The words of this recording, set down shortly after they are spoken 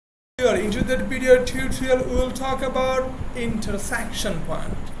Into that video tutorial we will talk about intersection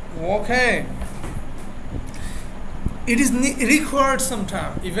point. Okay, it is required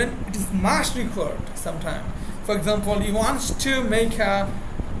sometime, even it is must required sometime. For example, you want to make a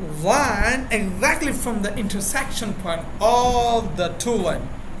line exactly from the intersection point of the two lines.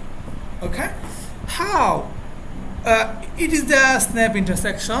 Okay, how? It is the snap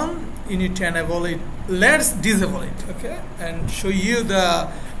intersection. You need to enable it. Let's disable it, okay, and show you the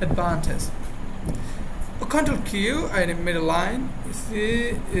advantage. Control Q, I made a line.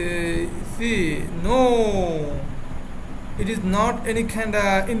 See, no, it is not any kind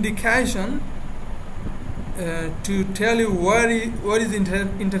of indication to tell you where is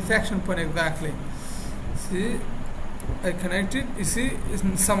intersection point exactly. See, I connected. You see, it's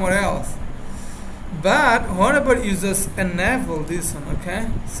somewhere else. But whenever users enable this one, okay,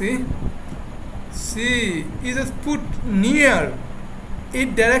 see, you just put near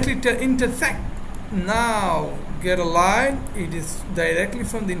it directly to intersect. Now get a line, it is directly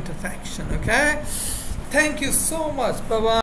from the intersection. Okay, thank you so much. Bye bye.